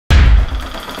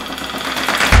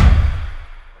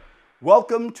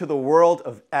Welcome to the world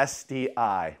of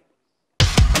SDI.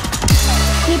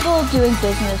 People doing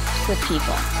business with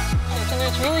people. And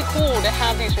it's really cool to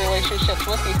have these relationships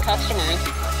with these customers.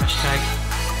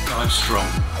 #I'm strong.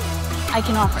 I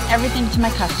can offer everything to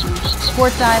my customers.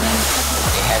 Sport diving.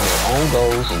 They have their own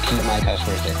goals and keep my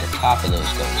customers at the top of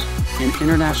those goals. In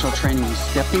international training, you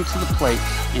stepping to the plate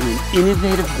in an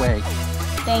innovative way.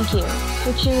 Thank you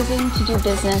for choosing to do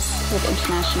business with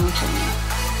international training.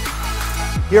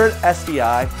 Here at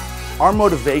SDI, our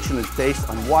motivation is based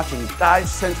on watching dive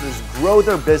centers grow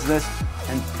their business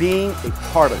and being a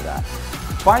part of that.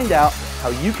 Find out how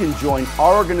you can join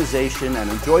our organization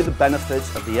and enjoy the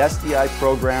benefits of the SDI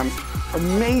programs,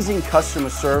 amazing customer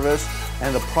service,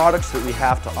 and the products that we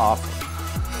have to offer.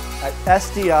 At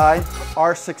SDI,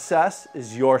 our success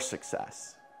is your success.